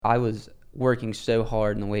I was working so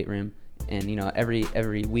hard in the weight room, and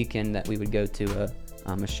every weekend that we would go to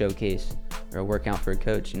a showcase or a workout for a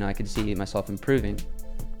coach, I could see myself improving,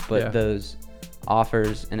 but those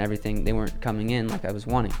offers and everything, they weren't coming in like I was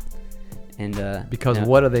wanting. And because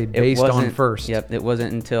what are they based on first? Yep, it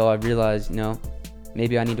wasn't until I realized,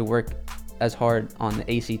 maybe I need to work as hard on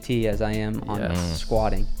the ACT as I am on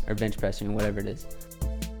squatting or bench pressing or whatever it is.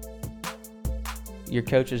 Your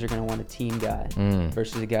coaches are going to want a team guy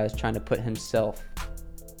versus a guy who's trying to put himself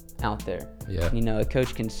out there. Yeah. A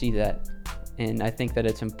coach can see that. And I think that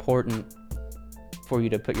it's important for you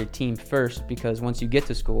to put your team first, because once you get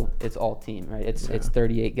to school, it's all team, right? It's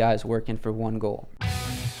 38 guys working for one goal.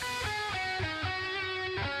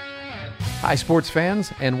 Hi, sports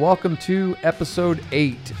fans, and welcome to episode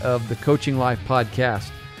 8 of the Coaching Life podcast.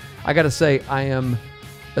 I got to say, I am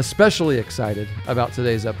especially excited about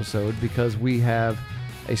today's episode because we have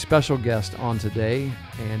a special guest on today,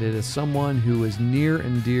 and it is someone who is near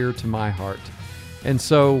and dear to my heart. And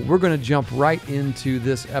so we're going to jump right into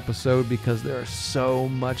this episode because there is so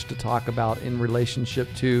much to talk about in relationship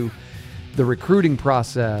to the recruiting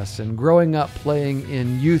process and growing up playing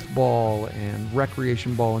in youth ball and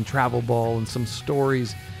recreation ball and travel ball, and some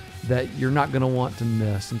stories that you're not going to want to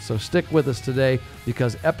miss. And so stick with us today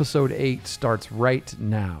because episode 8 starts right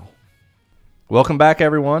now. Welcome back,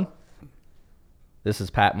 everyone. This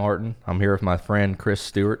is Pat Martin. I'm here with my friend Chris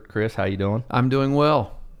Stewart. Chris, how you doing? I'm doing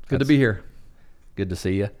well. Good to be here. Good to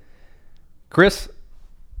see you. Chris,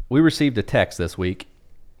 we received a text this week,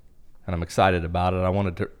 and I'm excited about it. I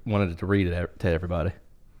wanted to read it to everybody.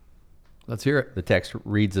 Let's hear it. The text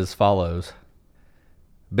reads as follows.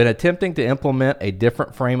 Been attempting to implement a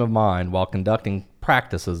different frame of mind while conducting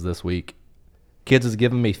practices this week. Kids has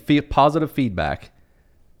given me positive feedback.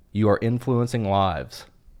 You are influencing lives.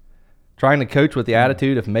 Trying to coach with the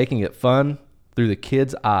attitude of making it fun through the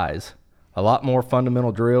kids' eyes. A lot more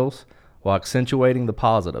fundamental drills while accentuating the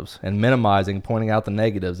positives and minimizing pointing out the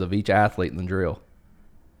negatives of each athlete in the drill.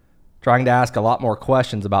 Trying to ask a lot more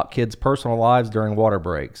questions about kids' personal lives during water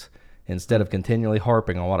breaks instead of continually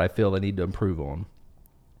harping on what I feel they need to improve on.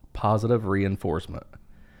 Positive reinforcement.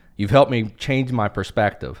 You've helped me change my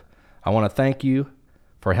perspective. I want to thank you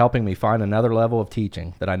for helping me find another level of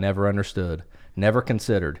teaching that I never understood, never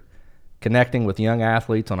considered, connecting with young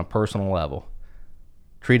athletes on a personal level,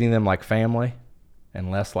 treating them like family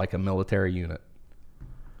and less like a military unit.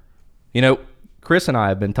 Chris and I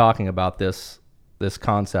have been talking about this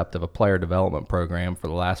concept of a player development program for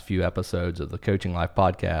the last few episodes of the Coaching Life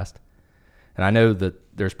podcast. And I know that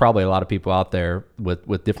there's probably a lot of people out there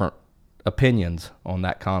with different opinions on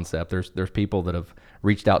that concept. There's people that have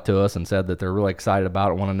reached out to us and said that they're really excited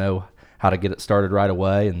about it, want to know how to get it started right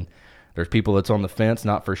away. And there's people that's on the fence,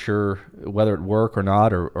 not for sure whether it'd work or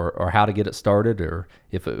not, or how to get it started, or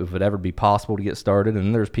if it would ever be possible to get started. And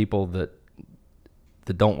then there's people that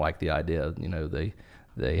don't like the idea.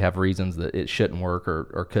 They have reasons that it shouldn't work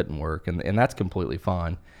or couldn't work, and that's completely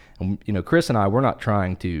fine. And, Chris and I, we're not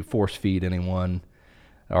trying to force feed anyone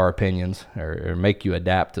our opinions or make you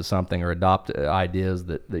adapt to something or adopt ideas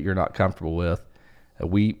that you're not comfortable with.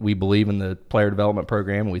 We believe in the player development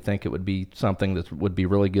program, and we think it would be something that would be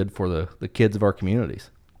really good for the kids of our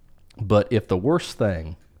communities. But if the worst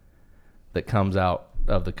thing that comes out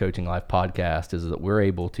of the Coaching Life podcast is that we're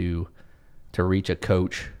able to reach a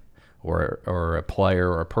coach or a player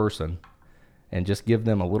or a person and just give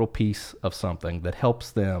them a little piece of something that helps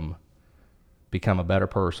them become a better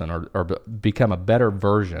person or become a better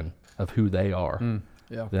version of who they are,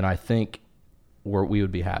 then I think we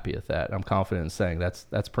would be happy with that. I'm confident in saying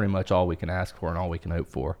that's pretty much all we can ask for and all we can hope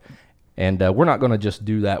for. And we're not going to just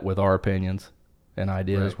do that with our opinions and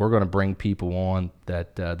ideas. Right. We're going to bring people on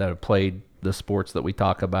that have played the sports that we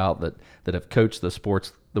talk about, that have coached the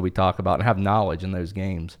sports that we talk about and have knowledge in those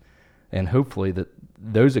games. And hopefully that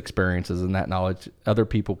those experiences and that knowledge other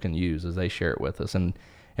people can use as they share it with us. And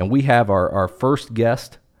we have our first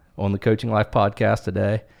guest on the Coaching Life podcast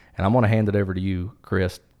today, and I'm going to hand it over to you,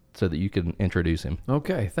 Chris, so that you can introduce him.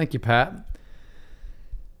 Okay. Thank you, Pat.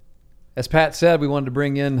 As Pat said, we wanted to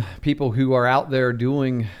bring in people who are out there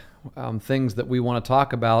doing things that we want to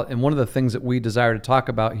talk about. And one of the things that we desire to talk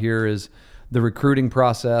about here is the recruiting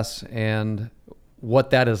process and what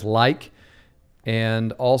that is like,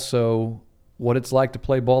 and also what it's like to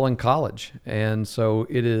play ball in college. And so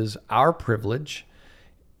it is our privilege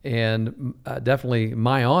and definitely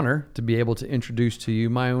my honor to be able to introduce to you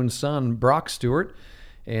my own son, Brock Stewart.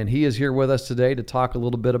 And he is here with us today to talk a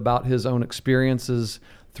little bit about his own experiences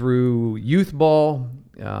through youth ball,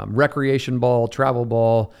 recreation ball, travel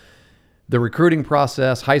ball, the recruiting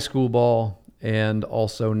process, high school ball, and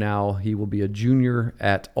also now he will be a junior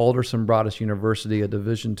at Alderson Broaddus University, a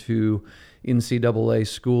Division II NCAA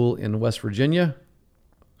school in West Virginia.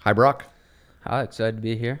 Hi, Brock. Hi, excited to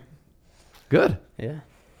be here. Good. Yeah.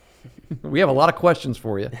 We have a lot of questions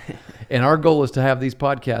for you, and our goal is to have these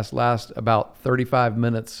podcasts last about 35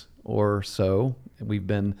 minutes or so. We've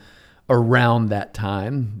been around that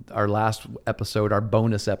time. Our last episode, our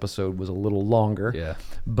bonus episode, was a little longer. Yeah.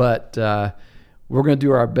 But we're going to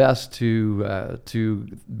do our best to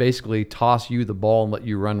basically toss you the ball and let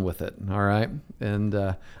you run with it. All right. And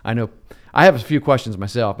I know I have a few questions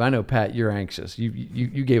myself. But I know, Pat, you're anxious.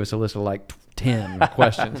 You gave us a list of like 10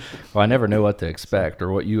 questions. Well, I never know what to expect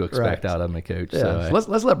or what you expect out of me, Coach. Yeah. So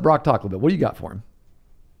let's let Brock talk a little bit. What do you got for him?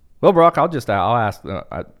 Well, Brock, I'll ask.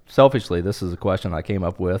 Selfishly, this is a question I came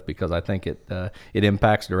up with because I think it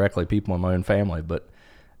impacts directly people in my own family. But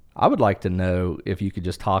I would like to know if you could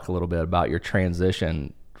just talk a little bit about your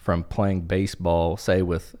transition from playing baseball, say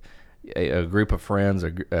with a group of friends,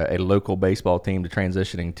 a local baseball team, to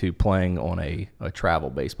transitioning to playing on a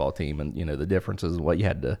travel baseball team, and the differences and what you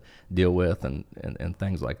had to deal with and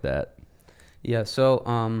things like that. Yeah. So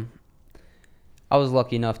I was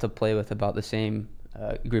lucky enough to play with about the same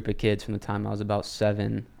group of kids from the time I was about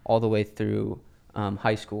 7 all the way through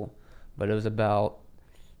high school. But it was about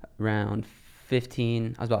around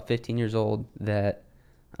 15. I was about 15 years old that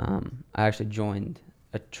I actually joined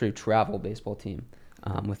a true travel baseball team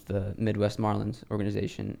with the Midwest Marlins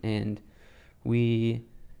organization, and it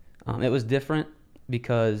was different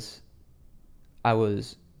because I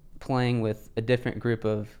was playing with a different group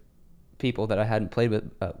of people that I hadn't played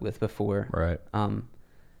with before. Right.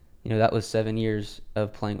 That was 7 years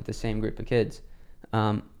of playing with the same group of kids.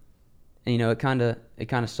 And it kind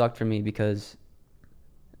of sucked for me because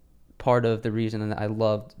part of the reason that I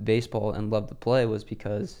loved baseball and loved to play was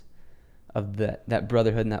because of that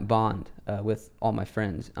brotherhood and that bond with all my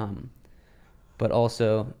friends. But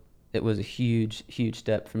also it was a huge, huge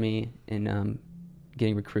step for me in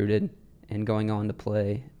getting recruited and going on to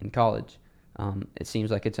play in college. It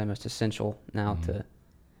seems like it's almost essential now to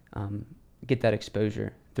get that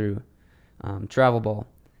exposure through travel ball.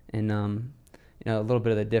 And a little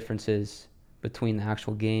bit of the differences between the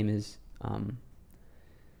actual game is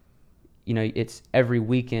it's every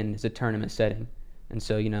weekend is a tournament setting. And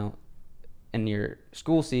so in your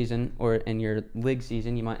school season or in your league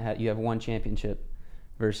season, you have one championship,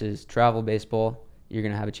 versus travel baseball, you're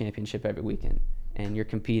going to have a championship every weekend and you're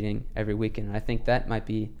competing every weekend. And I think that might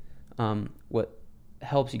be what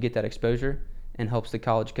helps you get that exposure and helps the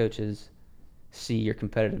college coaches see your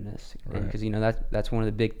competitiveness, because that's one of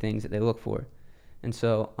the big things that they look for. And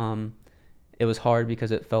so it was hard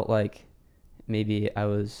because it felt like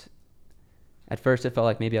at first it felt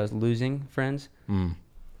like maybe I was losing friends,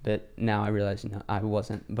 but now I realize I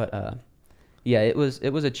wasn't. But it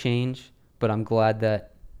was a change, but I'm glad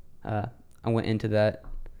that I went into that,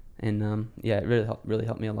 and it really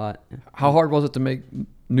helped me a lot. How hard was it to make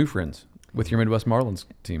new friends with your Midwest Marlins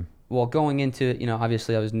team? Well, going into it,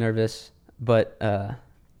 obviously I was nervous. But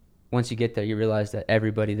once you get there, you realize that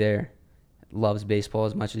everybody there loves baseball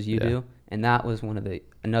as much as you do. And that was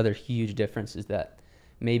another huge difference, is that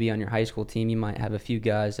maybe on your high school team, you might have a few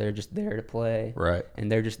guys that are just there to play. Right.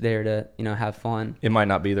 And they're just there to, have fun. It might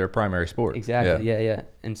not be their primary sport. Exactly. Yeah.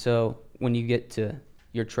 And so when you get to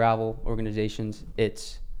your travel organizations,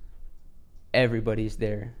 it's everybody's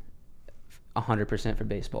there 100% for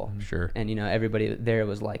baseball. Sure. And, everybody there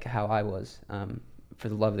was like how I was. For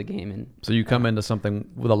the love of the game. And so you come into something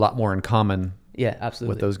with a lot more in common. Yeah,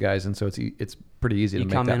 absolutely. With those guys, and so it's pretty easy to make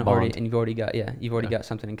that bond. You come in already, and you've already got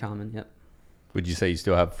something in common. Yep. Would you say you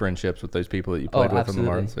still have friendships with those people that you played with in the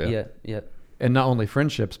Marlins? Yeah. And not only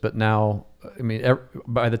friendships, but now,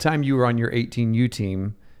 by the time you were on your 18U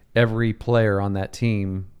team, every player on that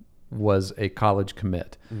team was a college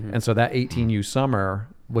commit, and so that 18U summer,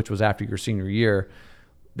 which was after your senior year,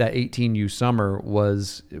 that 18U summer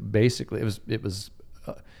was basically it was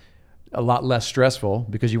a lot less stressful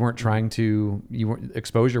because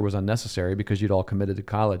exposure was unnecessary because you'd all committed to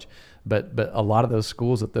college. But a lot of those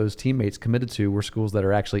schools that those teammates committed to were schools that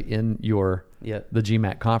are actually in the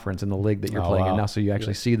GMAC conference in the league that you're playing in now. So you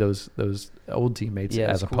actually see those old teammates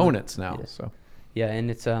as opponents now. Yeah. So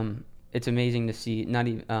and it's amazing to see not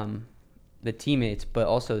even the teammates, but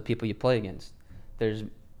also the people you play against. There's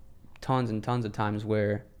tons and tons of times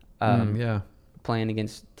where playing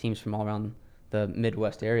against teams from all around the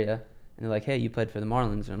Midwest area, and they're like, "Hey, you played for the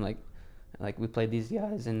Marlins," and I'm like, "We played these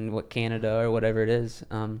guys in Canada or whatever it is."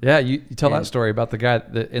 You tell that story about the guy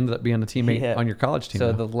that ended up being a teammate on your college team.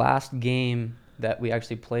 So the last game that we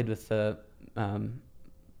actually played with the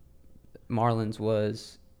Marlins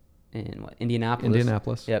was in Indianapolis.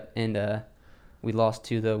 Indianapolis. Yep, and we lost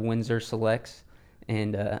to the Windsor Selects,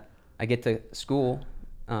 and I get to school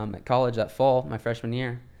at college that fall, my freshman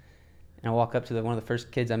year, and I walk up to one of the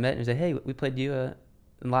first kids I met and say, "Hey, we played you in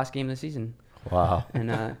the last game of the season." Wow.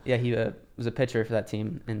 And he was a pitcher for that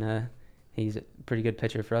team, and he's a pretty good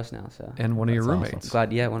pitcher for us now. So. And one of your roommates. Awesome.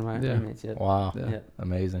 Glad, one of my roommates. Yeah. Wow. Yeah.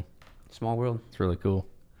 Amazing. Small world. It's really cool.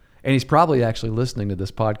 And he's probably actually listening to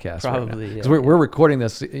this podcast right now. Probably, yeah. Because we're recording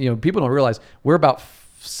this. People don't realize we're about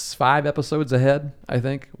 5 episodes ahead, I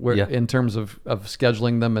think, in terms of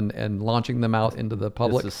scheduling them and launching them out into the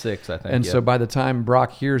public. This is 6, I think. And so by the time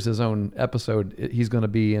Brock hears his own episode, he's going to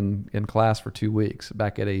be in class for 2 weeks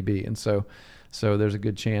back at AB. And so there's a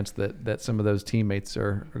good chance that some of those teammates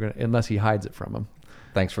are going to, unless he hides it from them.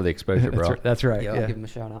 Thanks for the exposure, bro. That's right. Yeah, I'll give him a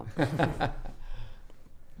shout out.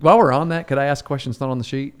 While we're on that, could I ask questions not on the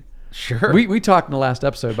sheet? Sure. We talked in the last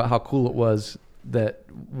episode about how cool it was that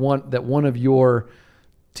one of your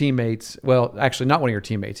teammates, well, actually not one of your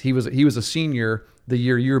teammates, he was a senior the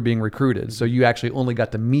year you were being recruited, so you actually only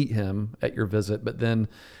got to meet him at your visit, but then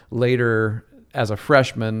later as a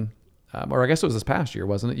freshman, or I guess it was this past year,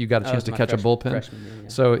 wasn't it? You got a chance to catch a bullpen. Freshman year, yeah.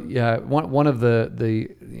 So yeah, one of the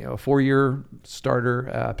 4-year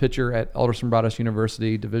starter pitcher at Alderson Broaddus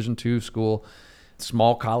University, Division II school,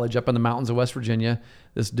 small college up in the mountains of West Virginia.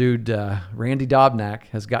 This dude, Randy Dobnak,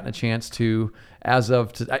 has gotten a chance to,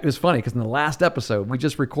 it was funny because in the last episode, we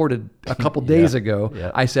just recorded a couple days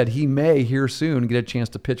ago, I said he may here soon get a chance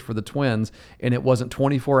to pitch for the Twins, and it wasn't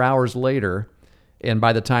 24 hours later. And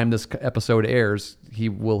by the time this episode airs, he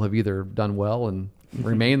will have either done well and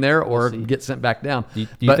remain there or get sent back down. Do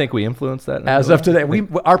you think we influenced that? As of today,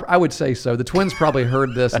 I would say so. The Twins probably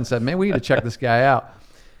heard this and said, man, we need to check this guy out.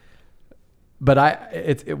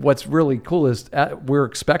 But what's really cool is we're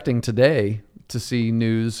expecting today to see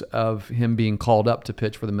news of him being called up to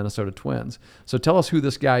pitch for the Minnesota Twins. So tell us who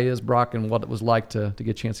this guy is, Brock, and what it was like to get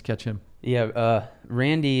a chance to catch him. Yeah,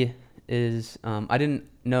 Randy is, I didn't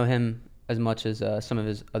know him as much as some of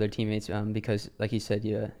his other teammates because, like he said,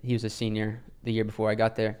 he was a senior the year before I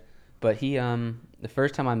got there. But the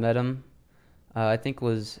first time I met him, I think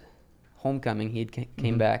was homecoming. He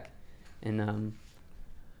came back, and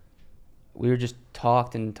we were just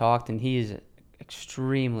talked, and he is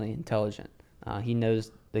extremely intelligent. He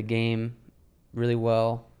knows the game really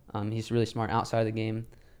well. He's really smart outside of the game.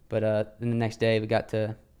 But then the next day we got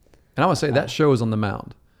to. And I want to say that shows on the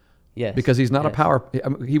mound. Yes. Because he's not a power.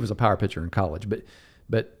 He was a power pitcher in college,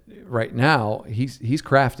 but right now he's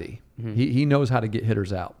crafty. Mm-hmm. He knows how to get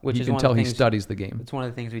hitters out. Which you can tell he studies the game. It's one of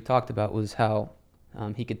the things we talked about was how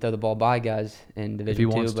he could throw the ball by guys in Division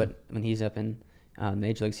II, but when he's up in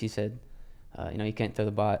Major Leagues, he said. You can't throw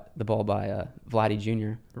the ball by Vladdy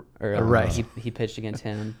Jr. or right. He pitched against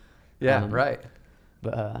him. Yeah, right.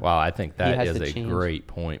 But wow, I think that is a great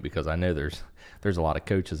point because I know there's a lot of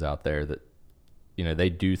coaches out there that they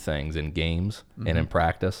do things in games and in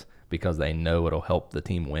practice because they know it'll help the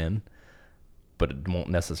team win, but it won't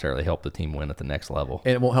necessarily help the team win at the next level.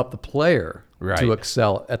 And it won't help the player to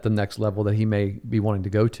excel at the next level that he may be wanting to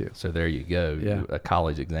go to. So there you go, a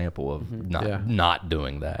college example of not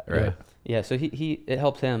doing that, right? Yeah, so it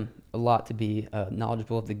helped him a lot to be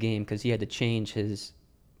knowledgeable of the game because he had to change his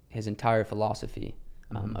entire philosophy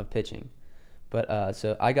of pitching. But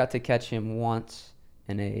so I got to catch him once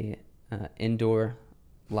in a indoor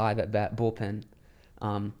live at bat bullpen.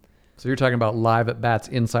 So you're talking about live at bats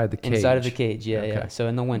inside the cage. Inside of the cage, yeah, Okay. yeah. So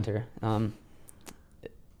in the winter, the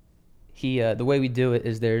way we do it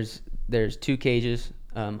is there's 2 cages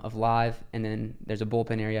of live, and then there's a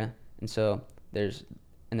bullpen area, and so there's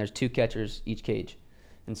 2 catchers each cage,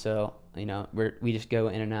 and so we just go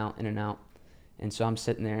in and out, and so I'm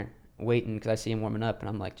sitting there waiting because I see him warming up, and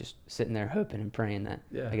I'm like just sitting there hoping and praying that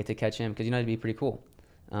I get to catch him because it'd be pretty cool,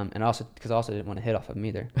 and also because I also didn't want to hit off of him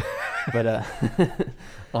either, but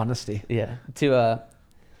honesty, yeah.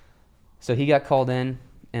 So he got called in,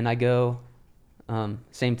 and I go,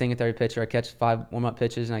 same thing with every pitcher. I catch 5 warm-up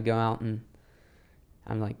pitches, and I go out, and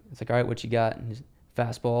I'm like, it's like, all right, what you got? And just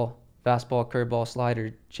fastball, curveball,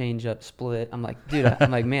 slider, changeup, split. I'm like, dude,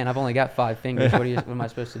 man, I've only got 5 fingers. What am I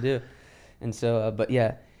supposed to do? And so, but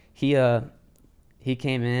yeah, he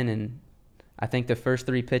came in, and I think the first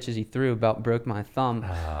 3 pitches he threw about broke my thumb.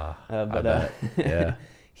 Yeah,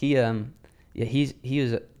 he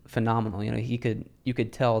was phenomenal. You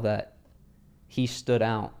could tell that he stood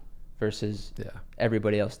out versus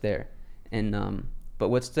everybody else there. And but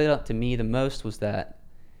what stood out to me the most was that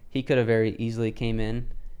he could have very easily came in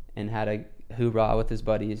and had a hoorah with his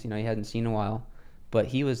buddies. He hadn't seen in a while, but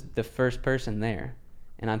he was the first person there,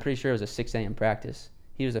 and I'm pretty sure it was a 6 a.m. practice.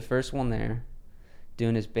 He was the first one there,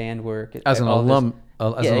 doing his band work. As an alum.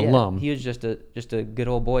 He was just a good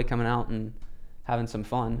old boy coming out and having some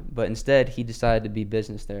fun. But instead, he decided to be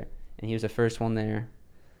business there. And he was the first one there,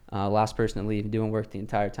 last person to leave, doing work the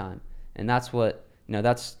entire time. And that's what,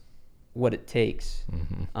 that's what it takes.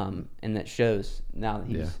 Mm-hmm. And that shows now that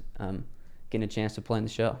he's getting a chance to play in the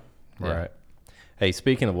show. Right. Hey,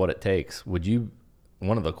 speaking of what it takes,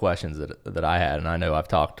 one of the questions that I had, and I know I've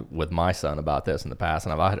talked with my son about this in the past,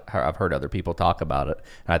 and I've heard other people talk about it,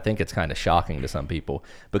 and I think it's kind of shocking to some people,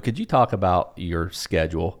 but could you talk about your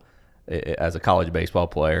schedule as a college baseball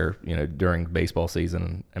player, during baseball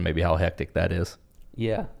season, and maybe how hectic that is?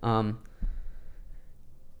 Yeah.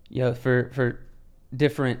 For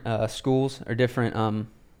different schools or different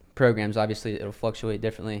programs, obviously it'll fluctuate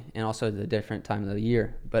differently, and also the different time of the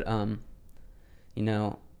year. But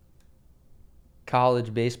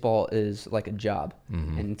college baseball is like a job,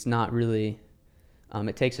 and it's not really.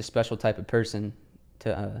 It takes a special type of person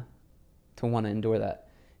to want to endure that,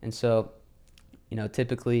 and so,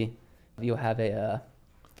 typically you'll have you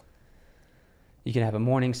can have a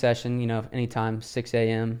morning session, anytime 6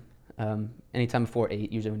 a.m., anytime before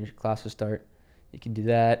 8, usually when your classes start. You can do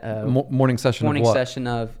that. Morning session morning of what? Session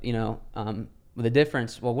of, the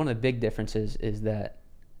difference, one of the big differences is that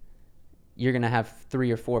you're going to have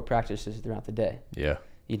 3 or 4 practices throughout the day. Yeah.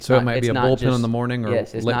 It might be a bullpen in the morning or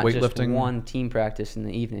it's not weightlifting. Just one team practice in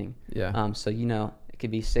the evening. Yeah. So, it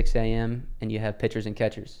could be 6 a.m. and you have pitchers and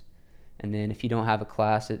catchers. And then if you don't have a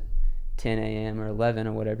class at 10 a.m. or 11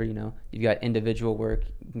 or whatever, you've got individual work.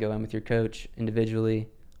 You can go in with your coach individually,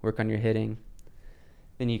 work on your hitting.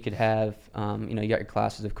 Then you could have, you got your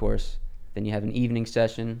classes, of course. Then you have an evening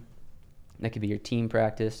session. That could be your team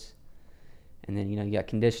practice. And then, you got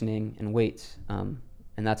conditioning and weights. And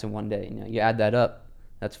that's in one day. You add that up,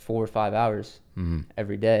 that's 4 or 5 hours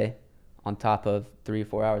every day on top of 3 or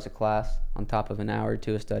 4 hours of class, on top of an hour or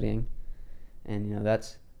 2 of studying. And,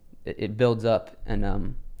 it builds up.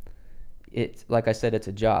 And it's, like I said, it's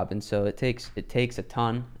a job. And so it takes a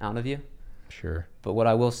ton out of you. Sure. But what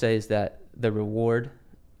I will say is that the reward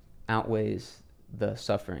outweighs the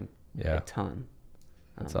suffering a ton.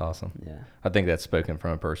 That's awesome. Yeah. I think that's spoken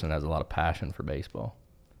from a person that has a lot of passion for baseball.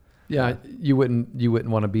 Yeah, you wouldn't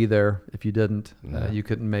want to be there if you didn't. No. You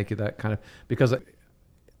couldn't make it that kind of, because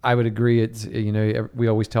I would agree. It's, we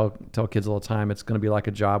always tell kids all the time, it's going to be like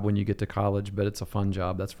a job when you get to college, but it's a fun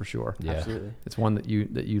job. That's for sure. Yeah. Absolutely. It's one that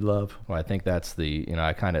you love. Well, I think that's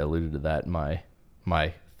I kind of alluded to that in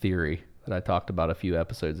my theory that I talked about a few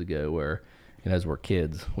episodes ago, where, as we're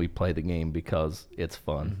kids, we play the game because it's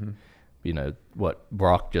fun. What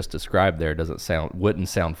Brock just described there wouldn't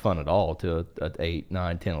sound fun at all to an 8,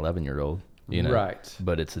 9, 10, 11-year-old. Right.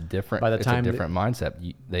 But it's a different. By the time it's a different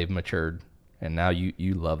mindset. They've matured, and now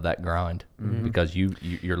you love that grind because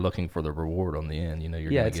you're looking for the reward on the end.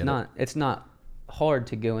 It's not hard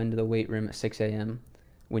to go into the weight room at 6 a.m.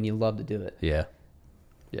 when you love to do it. Yeah.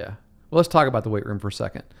 Yeah. Well, let's talk about the weight room for a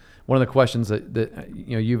second. One of the questions that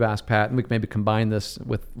you've asked, Pat, and we can maybe combine this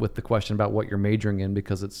with the question about what you're majoring in,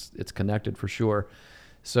 because it's connected for sure.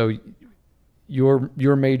 So your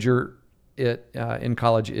major in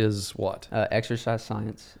college is what? Exercise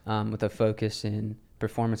science, with a focus in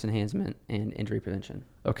performance enhancement and injury prevention.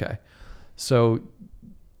 Okay. So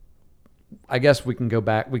I guess we can go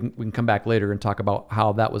back. We can come back later and talk about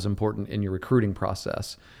how that was important in your recruiting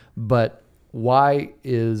process. But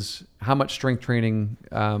how much strength training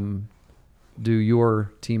do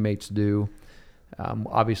your teammates do?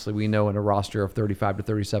 Obviously, we know in a roster of 35 to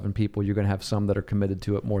 37 people, you're going to have some that are committed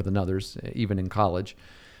to it more than others, even in college.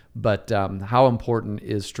 But how important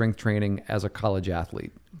is strength training as a college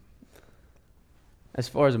athlete? As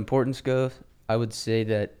far as importance goes, I would say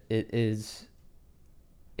that it is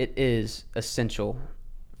essential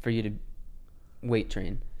for you to weight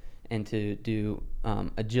train and to do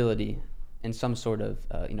agility and some sort of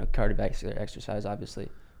cardiovascular exercise, obviously.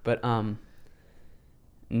 But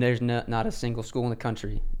there's not a single school in the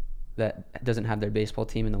country that doesn't have their baseball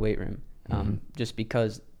team in the weight room, just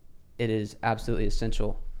because it is absolutely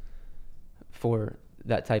essential for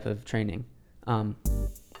that type of training.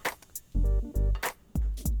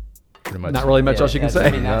 Pretty much. Not really much else you can say.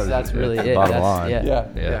 I mean, that's really it. Bottom line.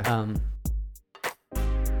 Yeah.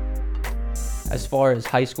 As far as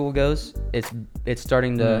high school goes, it's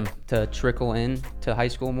starting to trickle in to high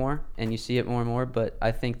school more, and you see it more and more. But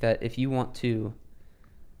I think that if you want to,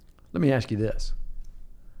 let me ask you this: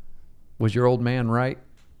 was your old man right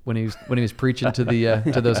when he was preaching to the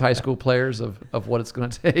to those high school players of what it's going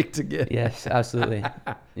to take to get? Yes, absolutely.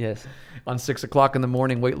 Yes. On 6 o'clock in the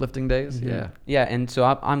morning weightlifting days. Mm-hmm. Yeah, and so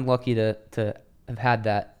I'm lucky to have had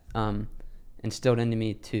that instilled into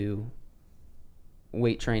me to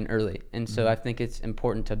weight train early. And so I think it's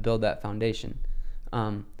important to build that foundation.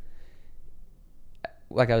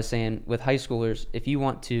 Like I was saying, with high schoolers, if you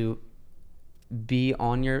want to be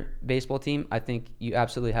on your baseball team, I think you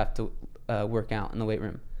absolutely have to work out in the weight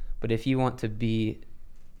room. But if you want to be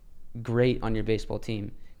great on your baseball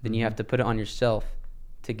team, then you have to put it on yourself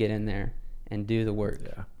to get in there and do the work.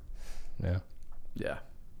 Yeah.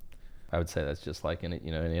 I would say that's just like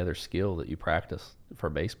any other skill that you practice for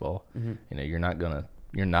baseball. You're not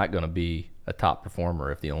gonna be a top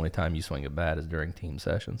performer if the only time you swing a bat is during team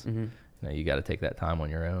sessions. You got to take that time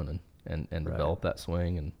on your own and develop that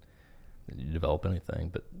swing, and you develop anything.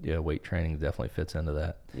 But yeah, weight training definitely fits into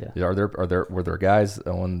that. Yeah. Were there guys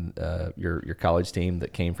on your college team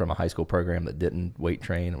that came from a high school program that didn't weight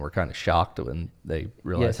train and were kind of shocked when they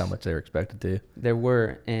realized how much they were expected to? There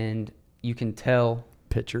were, and you can tell.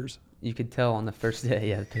 Pitchers. You could tell on the first day.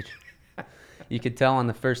 Yeah, the pitcher. You could tell on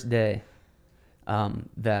the first day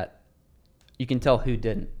that you can tell who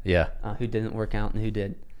didn't. Yeah. Who didn't work out and who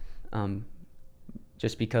did.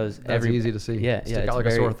 Just because that's easy to see. Yeah, Stick it's out like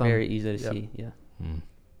very, a sore thumb. very easy to see. Yeah.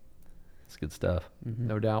 It's good stuff.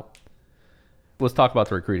 No doubt. Let's talk about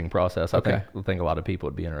the recruiting process. Okay. I think a lot of people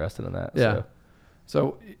would be interested in that. Yeah.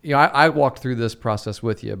 So I walked through this process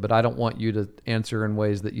with you, but I don't want you to answer in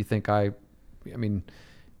ways that you think I mean,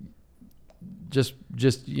 just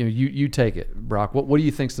you take it, Brock. What do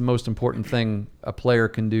you think is the most important thing a player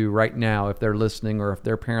can do right now if they're listening, or if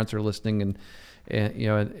their parents are listening, and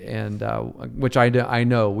which I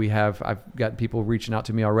know I've got people reaching out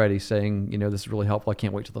to me already saying, this is really helpful. I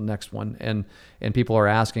can't wait till the next one. And people are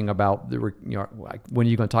asking about like, when are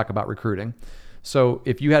you going to talk about recruiting? So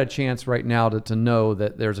if you had a chance right now to know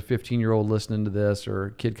that there's a 15-year-old listening to this, or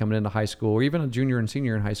a kid coming into high school, or even a junior and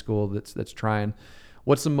senior in high school that's trying,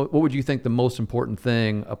 what would you think the most important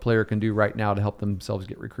thing a player can do right now to help themselves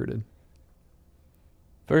get recruited?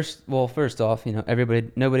 First off,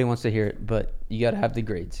 nobody wants to hear it, but you got to have the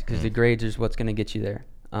grades, because the grades is what's going to get you there.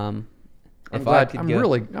 I'm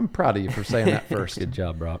proud of you for saying that first. Good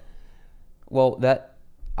job, Brock. Well,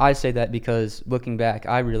 I say that because looking back,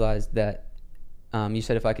 I realized that you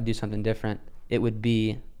said if I could do something different, it would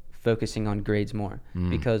be focusing on grades more.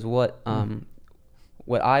 Because what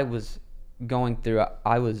I was going through,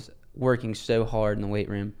 I was working so hard in the weight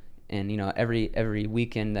room, and every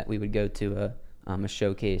weekend that we would go to a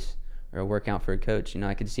showcase or a workout for a coach,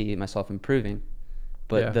 I could see myself improving,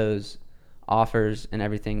 but those offers and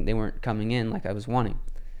everything, they weren't coming in like I was wanting.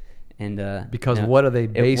 And because what are they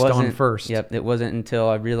based on first? Yep, it wasn't until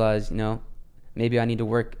I realized, maybe I need to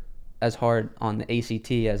work as hard on the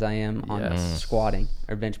ACT as I am on squatting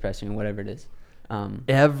or bench pressing or whatever it is.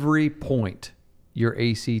 Every point your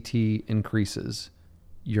ACT increases,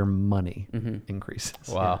 your money increases.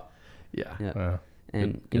 Wow. Yeah. Wow.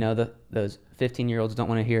 And good. Those 15-year-olds don't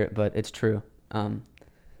want to hear it, but it's true.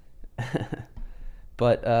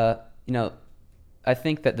 But I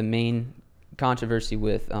think that the main controversy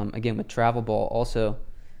with travel ball also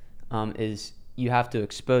is you have to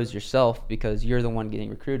expose yourself, because you're the one getting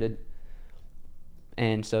recruited.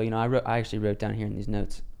 And so I actually wrote down here in these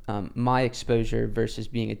notes my exposure versus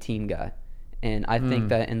being a team guy, and I think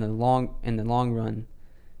that in the long run,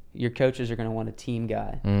 your coaches are going to want a team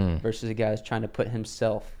guy versus a guy who's trying to put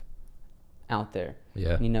himself out there.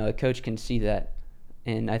 Yeah. A coach can see that,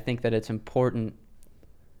 and I think that it's important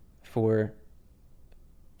for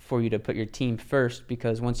you to put your team first,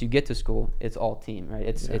 because once you get to school, it's all team, right?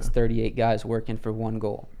 It's 38 guys working for one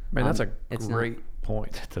goal. Man, that's a great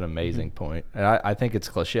point. It's an amazing point. And I think it's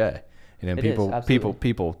cliche. It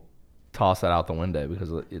people toss that out the window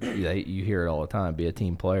because you hear it all the time. Be a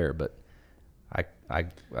team player, but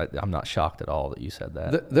I'm not shocked at all that you said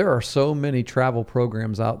that. There are so many travel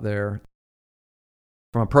programs out there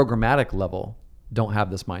from a programmatic level don't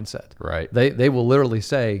have this mindset. Right. They will literally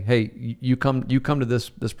say, "Hey, you come to this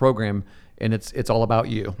program, and it's all about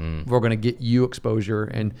you. We're going to get you exposure,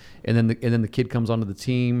 and then the kid comes onto the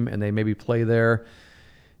team, and they maybe play there."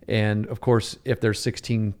 And of course, if there's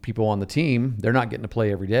 16 people on the team, they're not getting to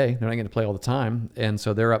play every day. They're not getting to play all the time. And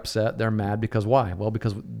so they're upset. They're mad because why? Well,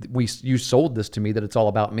 because you sold this to me that it's all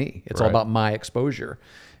about me. It's all about my exposure.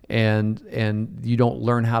 And you don't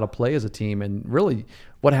learn how to play as a team. And really,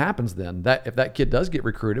 what happens then? That if that kid does get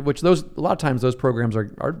recruited, which a lot of times those programs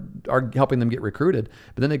are helping them get recruited,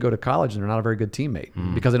 but then they go to college and they're not a very good teammate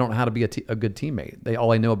because they don't know how to be a good teammate. All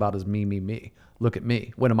they know about is me. Look at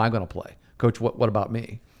me. When am I going to play? Coach, what about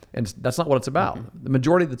me? And that's not what it's about. The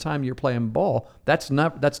majority of the time you're playing ball, that's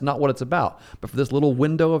not what it's about. But for this little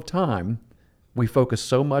window of time, we focus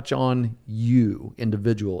so much on you,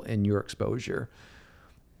 individual, and your exposure.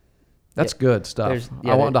 That's good stuff.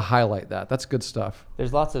 I wanted to highlight that. That's good stuff.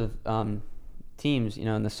 There's lots of teams,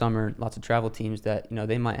 in the summer, lots of travel teams that,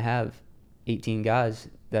 they might have 18 guys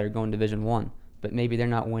that are going Division I, but maybe they're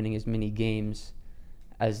not winning as many games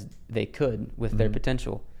as they could with their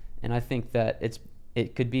potential. And I think that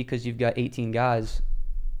it could be because you've got 18 guys,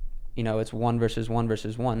 it's 1 versus 1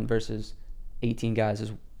 versus 1 versus 18 guys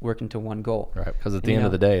is working to one goal. Right, because at the end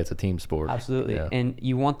of the day, it's a team sport. Absolutely. Yeah. And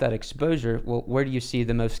you want that exposure. Well, where do you see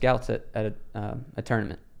the most scouts at a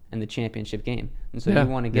tournament and the championship game? And so you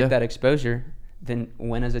want to get that exposure, then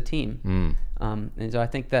win as a team. And so I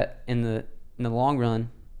think that in the long run,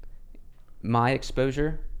 my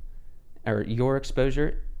exposure or your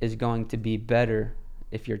exposure is going to be better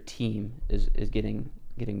if your team is getting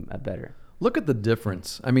better. Look at the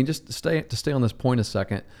difference. I mean, just to stay on this point a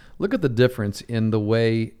second. Look at the difference in the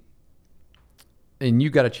way, and you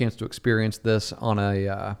got a chance to experience this on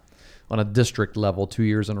a district level 2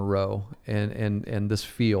 years in a row, and this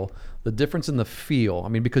feel. The difference in the feel. I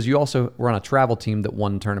mean, because you also were on a travel team that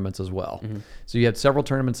won tournaments as well. Mm-hmm. So you had several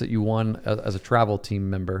tournaments that you won as a travel team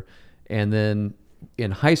member, and then in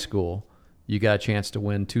high school, you got a chance to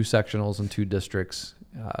win 2 sectionals and 2 districts.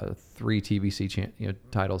 3 TVC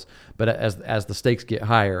titles, but as the stakes get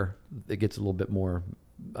higher, it gets a little more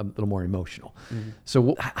emotional. Mm-hmm.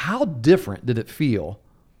 So how different did it feel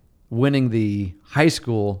winning the high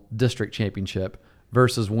school district championship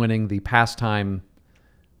versus winning the pastime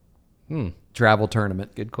travel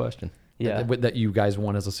tournament? Good question. Yeah, that you guys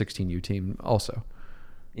won as a 16U team also.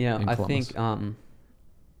 Yeah, I think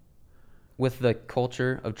with the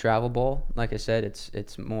culture of travel ball, like I said,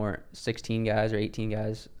 it's more 16 guys or 18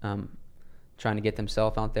 guys trying to get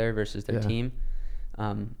themselves out there versus their team.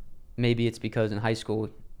 Maybe it's because in high school,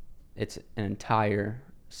 it's an entire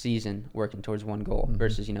season working towards one goal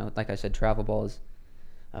versus, like I said, travel ball is,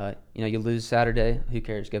 you lose Saturday, who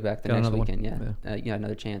cares? Go back the next weekend. You got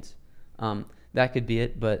another chance. That could be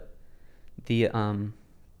it, but it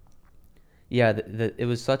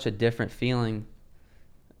was such a different feeling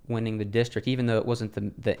winning the district, even though it wasn't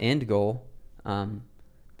the end goal, end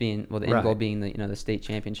goal being the state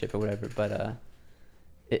championship or whatever. But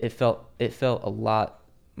it felt a lot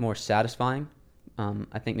more satisfying.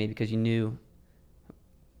 I think maybe because you knew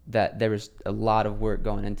that there was a lot of work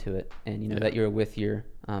going into it, and that you're with your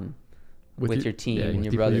your team and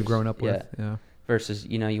your brothers you've grown up with. Yeah. Versus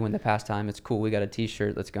you win the pastime. It's cool. We got a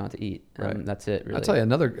T-shirt. Let's go out to eat. That's it. Really. I'll tell you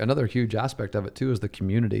another huge aspect of it too is the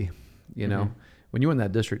community. When you win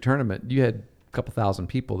that district tournament, you had a couple thousand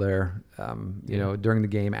people there, during the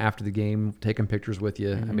game, after the game, taking pictures with you.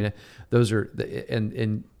 Mm-hmm. I mean, those are,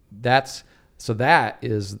 that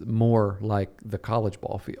is more like the college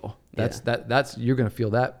ball feel. That's you're going to feel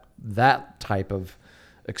that type of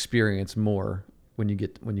experience more when you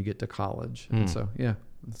get to college. And so,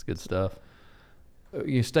 that's good stuff.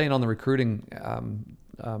 You staying on the recruiting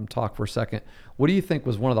talk for a second. What do you think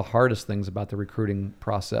was one of the hardest things about the recruiting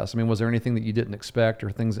process? I mean, was there anything that you didn't expect or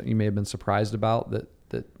things that you may have been surprised about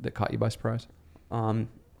that caught you by surprise? Well,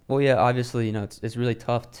 yeah, obviously, it's really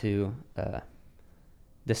tough to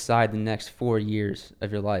decide the next 4 years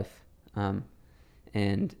of your life.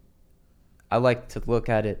 And I like to look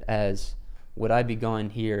at it as, would I be going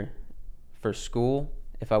here for school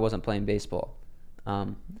if I wasn't playing baseball?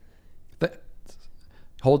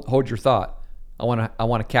 Hold your thought. I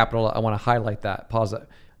want to highlight that. Pause that.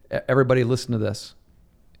 Everybody listen to this.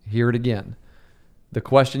 Hear it again. The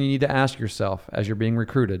question you need to ask yourself as you're being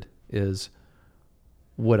recruited is,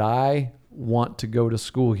 would I want to go to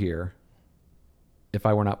school here if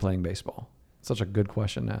I were not playing baseball? Such a good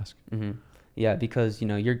question to ask. Mm-hmm. Yeah, because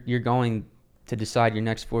you're going to decide your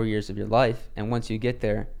next 4 years of your life, and once you get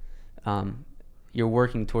there, you're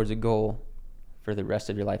working towards a goal for the rest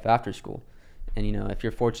of your life after school. And if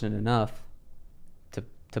you're fortunate enough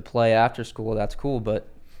to play after school, that's cool, but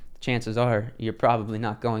chances are you're probably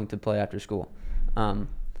not going to play after school.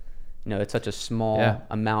 It's such a small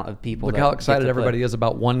amount of people. Look how excited everybody is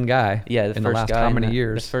about one guy. Yeah, in the last how many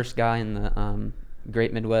years? The first guy in the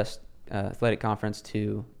Great Midwest Athletic Conference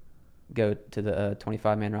to go to the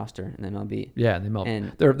 25-man roster in the MLB. Yeah, in the MLB.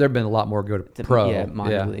 And there have been a lot more go to pro. Yeah,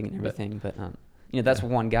 minor league and everything. But that's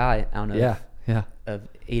one guy out of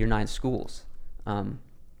 8 or 9 schools. And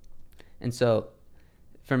so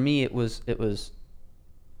for me, it was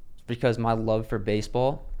because my love for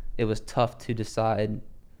baseball, it was tough to decide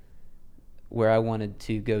where I wanted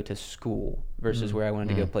to go to school versus where I wanted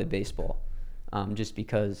to go play baseball. Just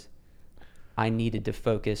because I needed to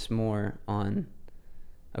focus more on,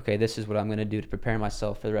 okay, this is what I'm going to do to prepare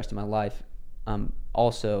myself for the rest of my life. In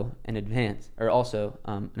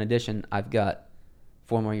addition, I've got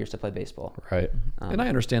 4 more years to play baseball. Right. And I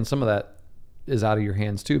understand some of that is out of your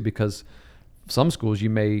hands too, because some schools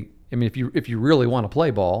if you really want to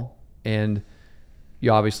play ball and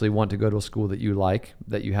you obviously want to go to a school that you like,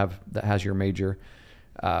 that has your major,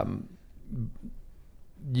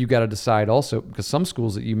 you got to decide also, because some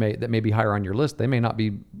schools that may be higher on your list, they may not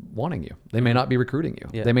be wanting you. They may not be recruiting you.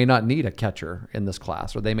 Yeah. They may not need a catcher in this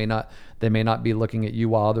class, or they may not be looking at you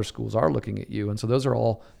while other schools are looking at you. And so those are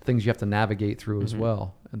all things you have to navigate through as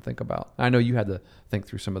well and think about. I know you had to think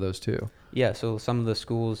through some of those too. Yeah. So some of the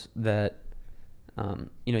schools that,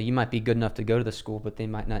 you might be good enough to go to the school, but they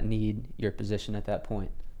might not need your position at that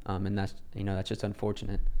point. And that's just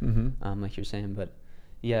unfortunate, like you're saying. But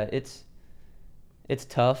yeah, it's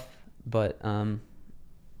tough, but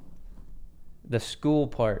the school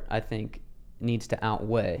part, I think, needs to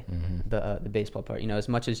outweigh the baseball part. As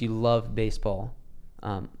much as you love baseball,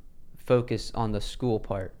 focus on the school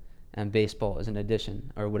part, and baseball is an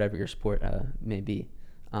addition, or whatever your sport may be.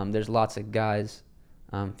 There's lots of guys,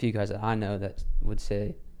 few guys that I know that would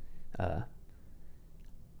say,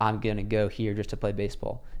 I'm going to go here just to play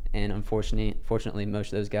baseball. And unfortunately,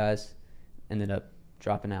 most of those guys ended up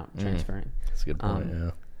dropping out, transferring. That's a good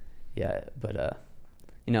point, Yeah, but,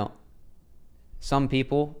 some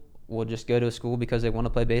people will just go to a school because they want to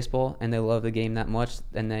play baseball and they love the game that much,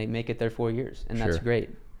 and they make it there 4 years, and that's great.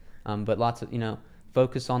 But lots of,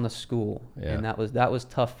 focus on the school. Yeah. And that was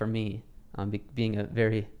tough for me, being a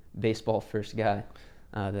very baseball first guy,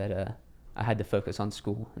 that I had to focus on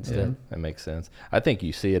school instead. Yeah, that makes sense. I think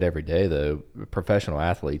you see it every day, though. Professional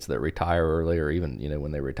athletes that retire early, or even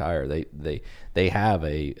when they retire, they have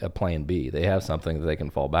a plan B. They have something that they can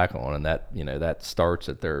fall back on, and that starts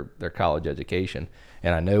at their college education.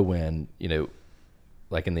 And I know when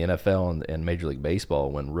like in the NFL and Major League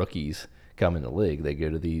Baseball, when rookies come in the league, they go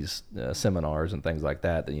to these seminars and things like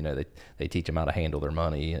that. That they teach them how to handle their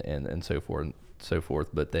money and so forth.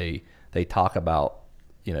 But they talk about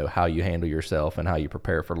how you handle yourself and how you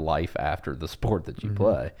prepare for life after the sport that you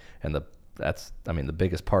play. And the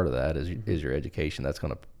biggest part of that is your education. That's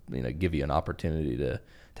going to give you an opportunity to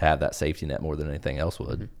have that safety net more than anything else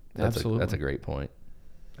would. Absolutely. That's a great point.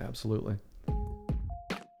 Absolutely.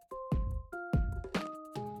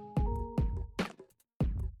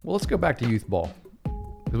 Well, let's go back to youth ball,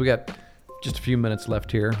 because we got just a few minutes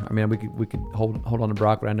left here. I mean, we could hold on to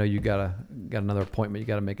Brock, but I know you got another appointment you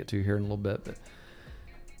got to make it to here in a little bit. But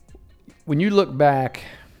when you look back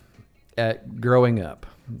at growing up,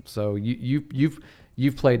 so you've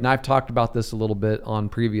played, and I've talked about this a little bit on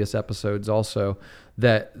previous episodes also,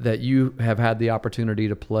 that you have had the opportunity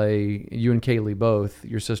to play. You and Kaylee both,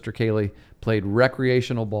 your sister Kaylee, played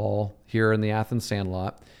recreational ball here in the Athens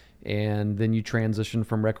Sandlot. And then you transitioned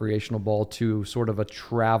from recreational ball to sort of a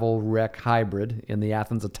travel rec hybrid in the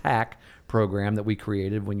Athens Attack program that we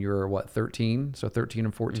created when you were 13? So 13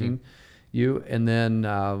 and 14, you, and then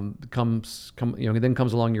comes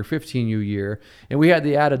along your 15U year, and we had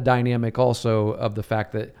the added dynamic also of the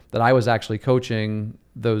fact that I was actually coaching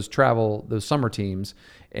those summer teams.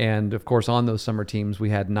 And of course, on those summer teams, we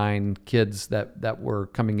had 9 kids that were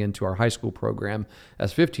coming into our high school program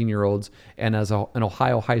as 15-year-olds. And as an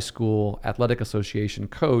Ohio High School Athletic Association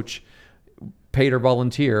coach, paid or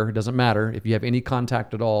volunteer, it doesn't matter. If you have any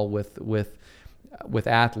contact at all with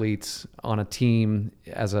athletes on a team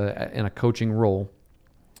in a coaching role,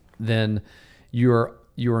 then you're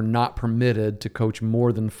not permitted to coach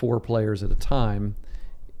more than 4 players at a time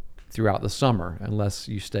throughout the summer, unless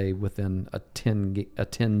you stay within a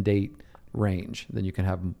 10 date range. Then you can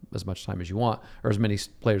have as much time as you want, or as many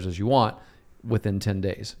players as you want within 10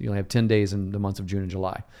 days. You only have 10 days in the months of June and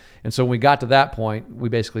July. And so when we got to that point, we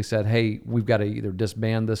basically said, hey, we've got to either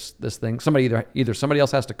disband this thing. Either somebody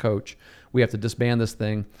else has to coach. We have to disband this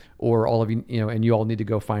thing, or all of you, and you all need to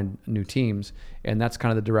go find new teams. And that's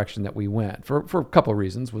kind of the direction that we went for a couple of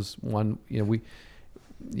reasons. Was one, we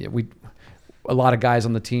a lot of guys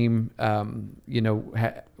on the team, we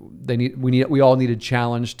all needed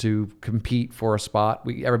challenge to compete for a spot.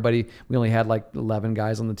 We only had like 11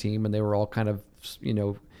 guys on the team, and they were all kind of,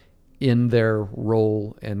 in their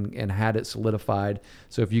role and had it solidified.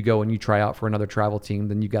 So if you go and you try out for another travel team,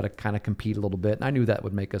 then you got to kind of compete a little bit. And I knew that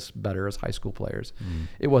would make us better as high school players.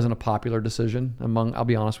 It wasn't a popular decision I'll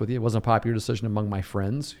be honest with you, it wasn't a popular decision among my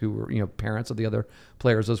friends who were, parents of the other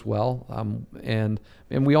players as well. And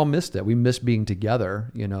we all missed it. We missed being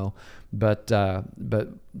together, but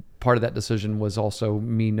part of that decision was also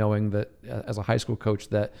me knowing that as a high school coach,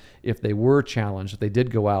 that if they were challenged, if they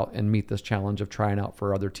did go out and meet this challenge of trying out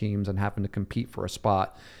for other teams and having to compete for a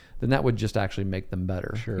spot, then that would just actually make them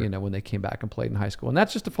better, Sure. when they came back and played in high school. And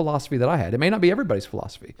that's just a philosophy that I had. It may not be everybody's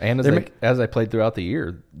philosophy. And as they played throughout the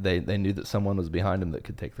year, they knew that someone was behind them that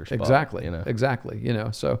could take their spot. Exactly.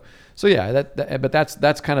 So yeah, but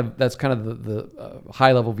that's kind of the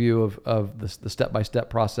high level view of the step-by-step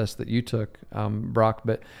process that you took, Brock.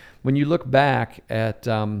 But when you look back at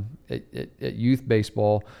youth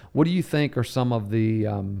baseball, what do you think are some of the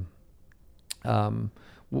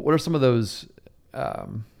what are some of those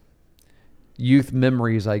youth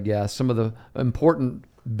memories, I guess, some of the important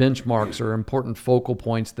benchmarks or important focal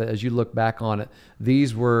points that, as you look back on it,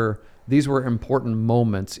 these were important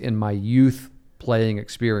moments in my youth playing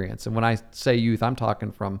experience? And when I say youth, I'm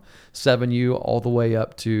talking from 7U all the way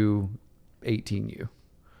up to 18U.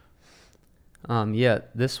 Yeah,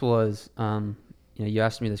 this was, you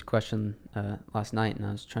asked me this question last night, and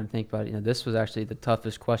I was trying to think about it. This was actually the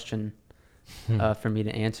toughest question for me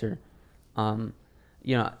to answer.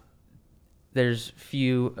 There's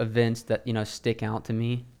few events that, stick out to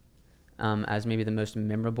me as maybe the most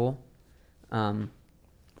memorable. We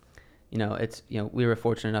were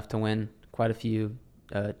fortunate enough to win quite a few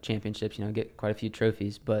championships, get quite a few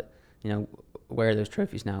trophies, but, where are those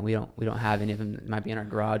trophies now? We don't have any of them. It might be in our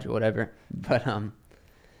garage or whatever, but,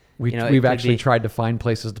 we've actually tried to find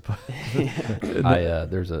places to put.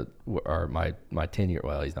 There's my 10-year,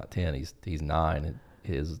 well, he's not 10, he's 9.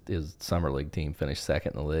 His summer league team finished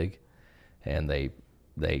second in the league, and they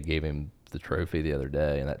gave him the trophy the other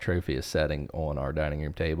day, and that trophy is sitting on our dining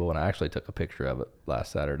room table. And I actually took a picture of it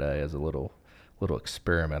last Saturday as a little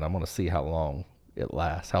experiment. I'm going to see how long it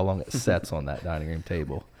lasts, how long it sets on that dining room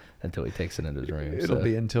table until he takes it into his room. It'll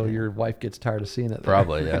be until your wife gets tired of seeing it.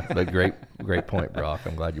 Probably, yeah. But great point, Brock.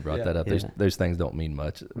 I'm glad you brought that up. Yeah. Those things don't mean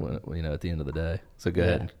much, when, at the end of the day. So go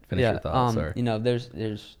ahead and finish your thoughts. Sorry.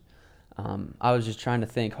 There's I was just trying to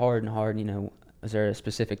think hard. Was there a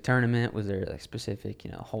specific tournament? Was there a specific,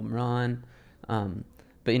 home run? But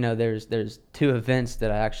there's two events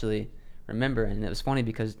that I actually remember, and it was funny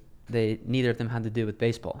because neither of them had to do with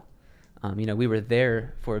baseball. We were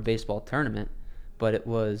there for a baseball tournament, but it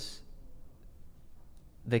was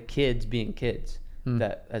the kids being kids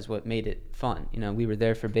that is what made it fun. We were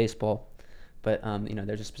there for baseball, but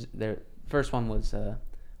their first one was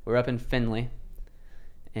we're up in Findlay,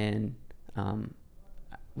 and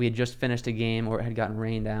we had just finished a game or it had gotten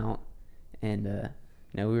rained out, and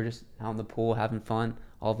we were just out in the pool having fun.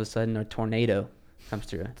 All of a sudden, a tornado comes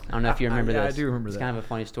through. I don't know if you remember this. I do remember that. It's kind of a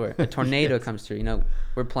funny story. A tornado comes through.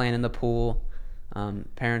 We're playing in the pool.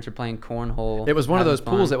 Parents are playing cornhole. It was one of those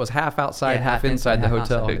pools that was half outside, half inside the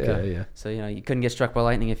hotel. Yeah. So you couldn't get struck by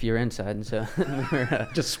lightning if you were inside, and so we were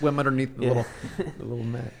just swim underneath the little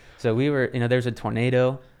net. So we were, there's a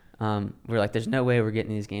tornado. We were like, there's no way we're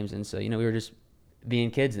getting these games in. So we were just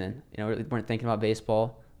being kids then. We weren't thinking about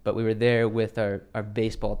baseball, but we were there with our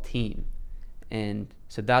baseball team, and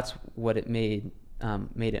so that's what it made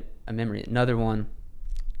it a memory. Another one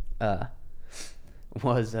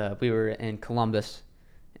was we were in Columbus,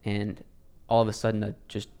 and all of a sudden a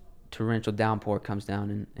just torrential downpour comes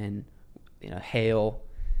down, and hail,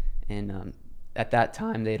 and at that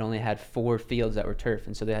time they had only had 4 fields that were turf,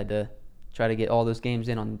 and so they had to try to get all those games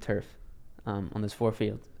in on the turf, on those 4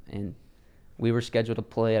 fields, and we were scheduled to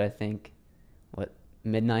play at, I think,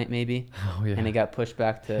 midnight maybe. Oh, yeah. And it got pushed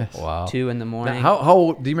back to 2 in the morning. Now, how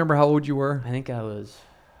old, do you remember how old you were? I think I was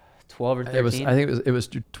 12 or 13. It was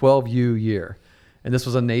 12U year. And this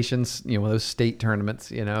was a nation's, one of those state tournaments,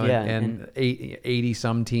 and 80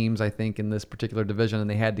 some teams, I think, in this particular division, and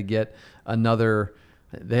they had to get another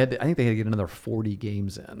 40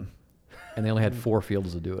 games in, and they only had 4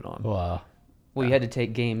 fields to do it on. Wow. Well, you had to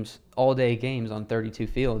take all day games on 32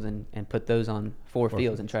 fields and put those on 4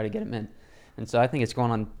 fields and try to get them in. And so I think it's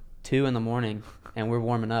going on 2 in the morning, and we're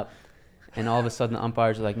warming up, and all of a sudden the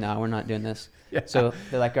umpires are like, "No, we're not doing this." Yeah. So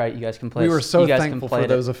they're like, "All right, you guys can play." We were so thankful for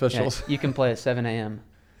those officials. You can play at 7 a.m.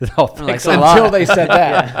 Until they said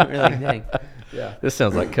that. We're like, dang. Yeah. This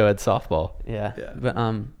sounds like co-ed softball. Yeah.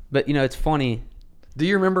 But it's funny. Do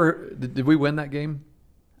you remember? Did we win that game?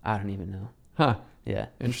 I don't even know. Huh. Yeah.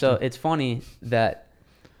 And so it's funny that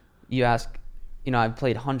you ask. I've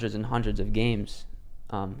played hundreds and hundreds of games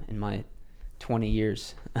in my 20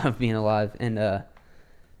 years of being alive, and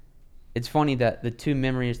it's funny that the 2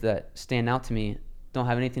 memories that stand out to me don't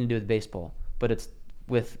have anything to do with baseball, but it's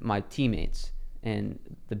with my teammates and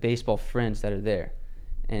the baseball friends that are there.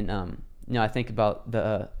 And I think about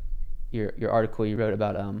your article you wrote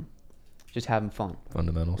about just having fun,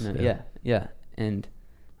 fundamentals. Yeah. And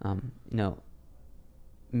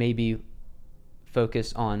maybe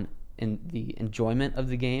focus on the enjoyment of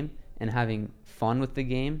the game and having fun with the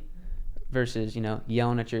game versus,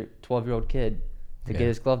 yelling at your 12-year-old kid to get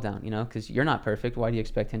his glove down, because you're not perfect. Why do you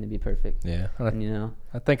expect him to be perfect? Yeah. And,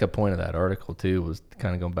 I think a point of that article too was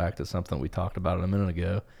kind of going back to something we talked about a minute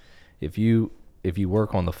ago. If you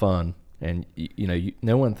work on the fun, and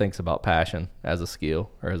no one thinks about passion as a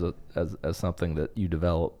skill or as something that you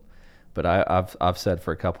develop, but I've said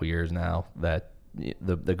for a couple years now that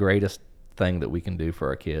the greatest thing that we can do for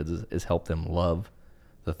our kids is help them love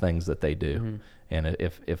the things that they do. Mm-hmm. And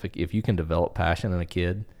if you can develop passion in a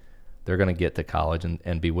kid, they're going to get to college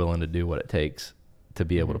and be willing to do what it takes to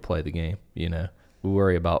be able to play the game. We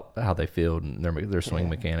worry about how they feel and their swing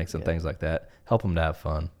mechanics and things like that. Help them to have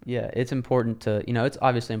fun. Yeah, it's important to, it's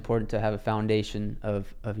obviously important to have a foundation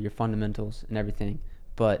of your fundamentals and everything.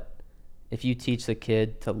 But if you teach the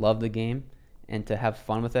kid to love the game and to have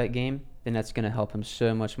fun with that game, then that's going to help him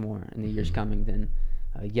so much more in the years coming than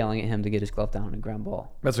yelling at him to get his glove down and ground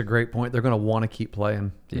ball. That's a great point. They're going to want to keep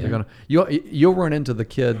playing. Yeah. They're going to. You'll run into the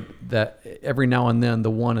kid that every now and then,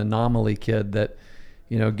 the one anomaly kid that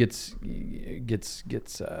gets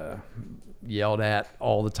yelled at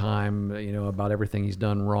all the time. About everything he's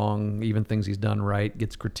done wrong, even things he's done right,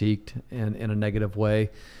 gets critiqued in a negative way.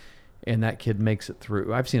 And that kid makes it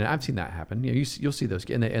through. I've seen that happen. You'll see those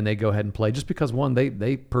kids, and they go ahead and play just because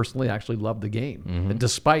they personally actually love the game,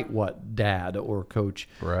 despite what dad or coach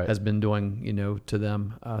has been doing, to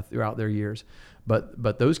them throughout their years.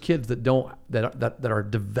 But those kids that are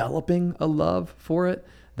developing a love for it,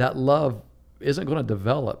 that love isn't going to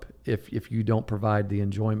develop if you don't provide the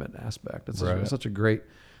enjoyment aspect. It's such a great.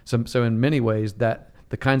 So in many ways, that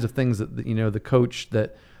the kinds of things that the coach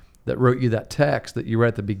that wrote you that text that you read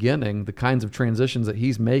at the beginning, the kinds of transitions that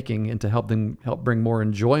he's making and to help bring more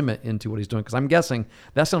enjoyment into what he's doing. Because I'm guessing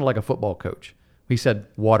that sounded like a football coach. He said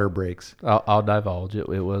water breaks. I'll divulge it.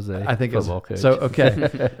 It was football coach. So,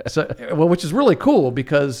 okay. Which is really cool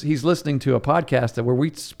because he's listening to a podcast where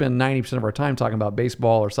we spend 90% of our time talking about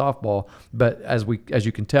baseball or softball. But as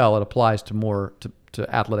you can tell, it applies to more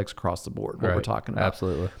to athletics across the board, what we're talking about.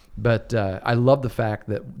 Absolutely. But I love the fact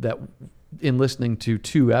that in listening to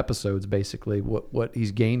 2 episodes, basically what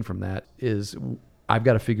he's gained from that is I've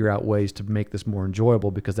got to figure out ways to make this more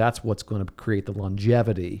enjoyable because that's what's going to create the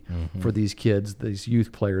longevity for these kids, these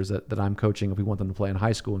youth players that I'm coaching if we want them to play in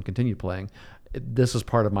high school and continue playing. This is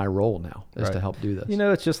part of my role now is to help do this.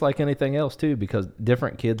 It's just like anything else too because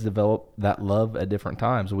different kids develop that love at different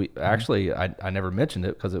times. We actually, I never mentioned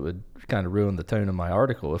it because it would kind of ruin the tone of my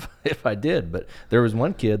article if I did, but there was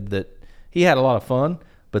one kid that he had a lot of fun,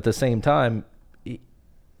 but at the same time,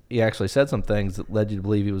 he actually said some things that led you to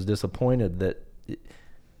believe he was disappointed that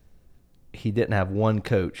he didn't have one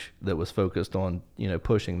coach that was focused on,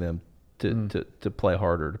 pushing them to play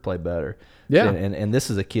harder, to play better. Yeah. And this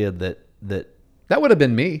is a kid that would have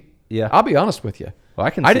been me. Yeah. I'll be honest with you. Well,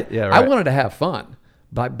 I wanted to have fun.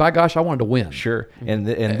 By gosh, I wanted to win. Sure. And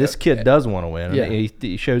this kid does want to win. Yeah.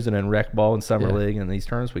 He shows it in rec ball and summer league and these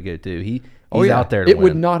tournaments we go to. He's out there to win. It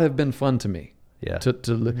would win. not have been fun to me. Yeah.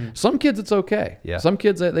 Some kids it's okay. Yeah. Some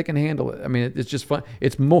kids they can handle it. I mean, it's just fun.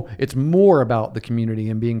 It's more about the community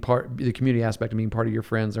and being the community aspect and being part of your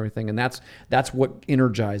friends and everything. And that's what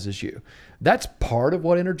energizes you. That's part of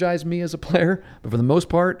what energized me as a player. But for the most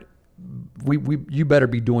part, you better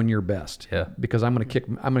be doing your best. Yeah. Because I'm gonna kick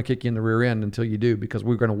you in the rear end until you do because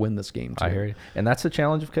we're gonna win this game too. I hear you. And that's the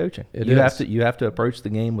challenge of coaching. You have to approach the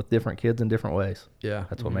game with different kids in different ways. Yeah.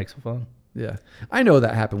 That's what makes it fun. Yeah, I know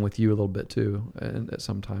that happened with you a little bit too, and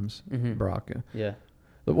sometimes, Brock. Yeah.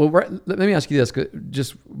 Well, let me ask you this,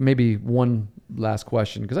 just maybe one last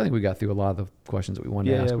question, because I think we got through a lot of the questions that we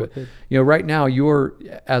wanted to ask. But right now you're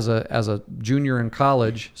as a junior in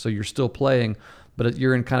college, so you're still playing, but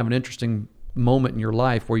you're in kind of an interesting moment in your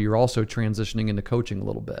life where you're also transitioning into coaching a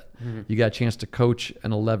little bit. You got a chance to coach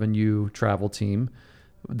an 11U travel team.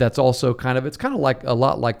 That's also it's kind of like a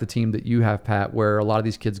lot like the team that you have, Pat, where a lot of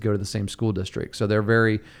these kids go to the same school district. So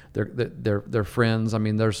they're friends. I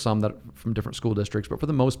mean, there's some that from different school districts, but for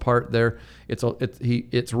the most part,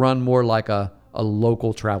 it's run more like a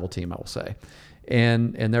local travel team, I will say.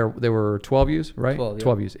 And there were 12Us, right?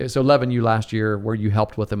 12Us. So 11U last year, where you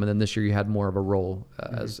helped with them, and then this year you had more of a role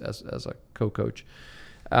as a co-coach.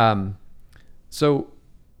 So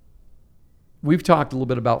we've talked a little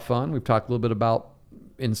bit about fun. We've talked a little bit about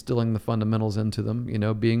instilling the fundamentals into them,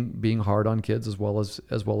 being hard on kids as well as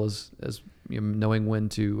knowing when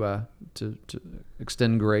to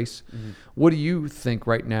extend grace. What do you think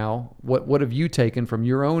right now? What have you taken from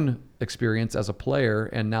your own experience as a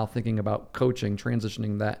player and now thinking about coaching,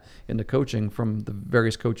 transitioning that into coaching from the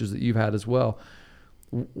various coaches that you've had as well?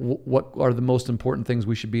 What are the most important things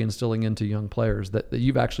we should be instilling into young players that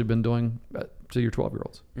you've actually been doing to your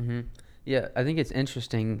 12-year-olds? Yeah, I think it's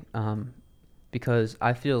interesting because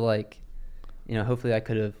I feel like, hopefully I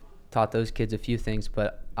could have taught those kids a few things,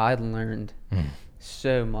 but I learned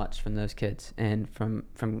so much from those kids and from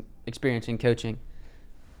experiencing coaching.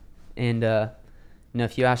 And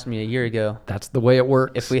if you asked me a year ago, that's the way it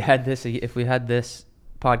works. If we had this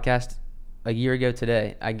podcast a year ago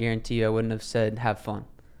today, I guarantee you I wouldn't have said have fun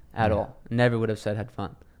at all. Never would have said had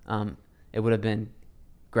fun. It would have been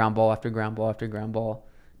ground ball after ground ball after ground ball,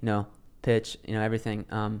 pitch, everything,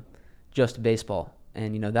 just baseball.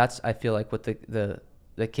 And that's, I feel like, what the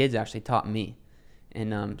kids actually taught me.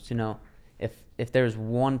 And if there's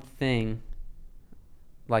one thing,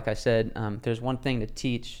 like I said, if there's one thing to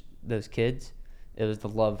teach those kids, it was the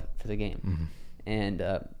love for the game. Mm-hmm.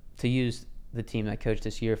 And to use the team I coached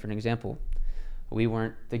this year for an example, we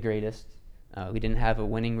weren't the greatest. We didn't have a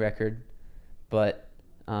winning record, but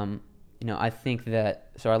I think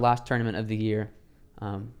that our last tournament of the year,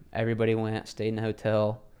 everybody stayed in a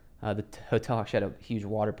hotel. The hotel actually had a huge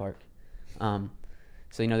water park.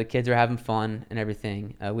 So the kids are having fun and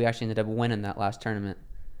everything. We actually ended up winning that last tournament,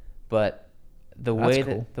 but the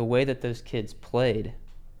way that those kids played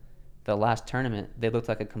the last tournament, they looked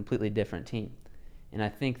like a completely different team. And I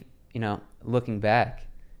think, looking back,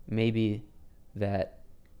 maybe that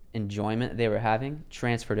enjoyment they were having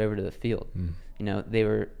transferred over to the field. They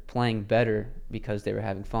were playing better because they were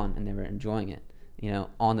having fun and they were enjoying it,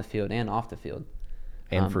 on the field and off the field.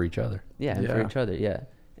 And for each other. Yeah, and for each other, yeah.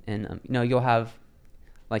 And, you'll have,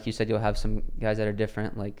 like you said, you'll have some guys that are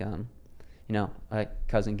different, like, like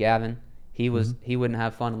cousin Gavin. He wouldn't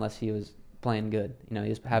have fun unless he was playing good. He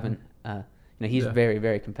was having, he's very,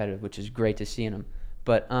 very competitive, which is great to see in him.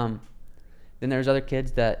 But then there's other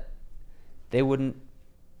kids that they would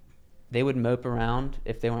mope around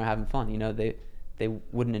if they weren't having fun. They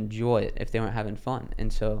wouldn't enjoy it if they weren't having fun.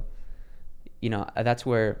 And so, that's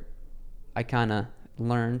where I kind of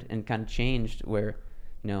learned and kind of changed where,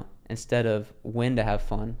 instead of win to have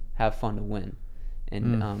fun to win.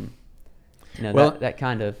 And, that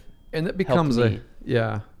kind of and that becomes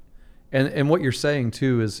And what you're saying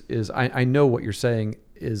too is I know what you're saying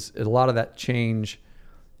is a lot of that change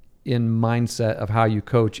in mindset of how you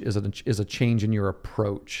coach is a change in your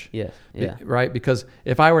approach. Yes. Yeah. Right? Because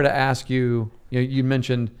if I were to ask you, you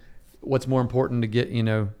mentioned what's more important to get,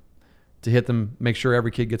 to hit them, make sure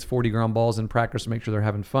every kid gets 40 ground balls in practice to make sure they're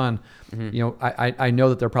having fun. Mm-hmm. I know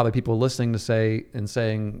that there are probably people listening to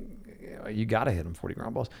saying, you got to hit them 40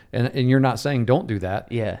 ground balls. And you're not saying don't do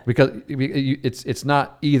that. Yeah. Because it's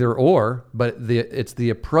not either or, but it's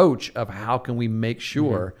the approach of how can we make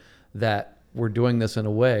sure that we're doing this in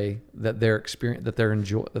a way that they're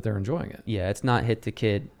enjoying it. Yeah, it's not hit the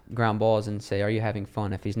kid ground balls and say, "Are you having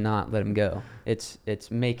fun?" If he's not, let him go. It's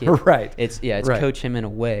make it right. It's right. Coach him in a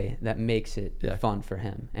way that makes it fun for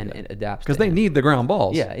him and it adapts because they need the ground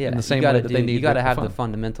balls. Yeah. In the same way that they need. You got to have the the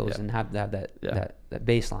fundamentals and have that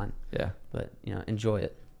baseline. Yeah. But enjoy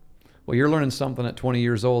it. Well, you're learning something at 20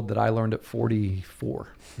 years old that I learned at 44.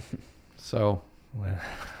 So, well,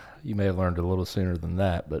 you may have learned a little sooner than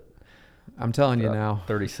that, but. I'm telling you now,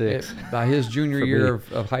 36. By his junior year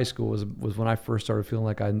of high school was when I first started feeling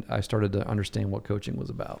like I started to understand what coaching was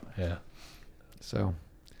about. Yeah. So,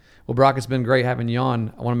 well, Brock, it's been great having you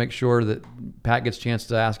on. I want to make sure that Pat gets a chance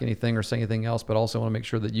to ask anything or say anything else, but also want to make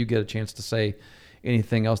sure that you get a chance to say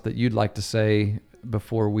anything else that you'd like to say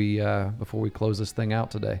before we close this thing out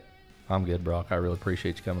today. I'm good, Brock. I really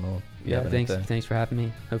appreciate you coming on. Yeah, thanks for having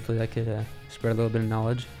me. Hopefully I could spread a little bit of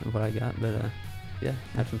knowledge of what I got, but yeah,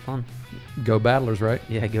 have some fun. Go Battlers, right?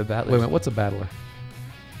 Yeah, go Battlers. Wait a minute, what's a battler?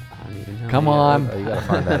 I don't even know. Come on. You got to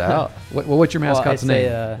find that out. What's your mascot's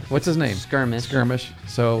name? What's his name? Skirmish. Skirmish.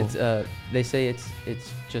 So it's, they say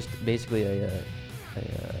it's just basically a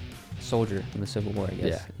soldier in the Civil War, I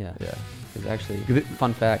guess. Yeah. Because actually,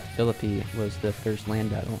 fun fact, Philippi was the first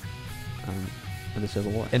land battle of the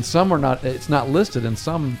Civil War. And some are not. It's not listed in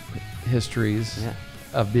some histories. Yeah.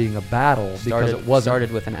 Of being a battle because it wasn't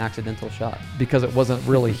started with an accidental shot because it wasn't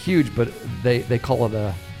really huge, but they call it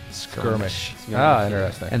a skirmish. Ah,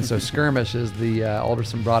 interesting. And so Skirmish is the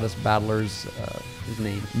Alderson Broadus Battlers' his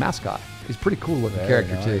name mascot. He's pretty cool looking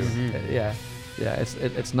character nice. too. Mm-hmm. Yeah.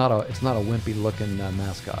 It's not a wimpy looking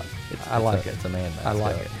mascot. I like it. It's a man mascot. I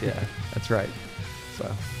like it. Yeah, that's right.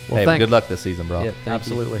 So hey, good luck this season, bro. Yeah,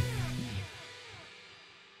 absolutely.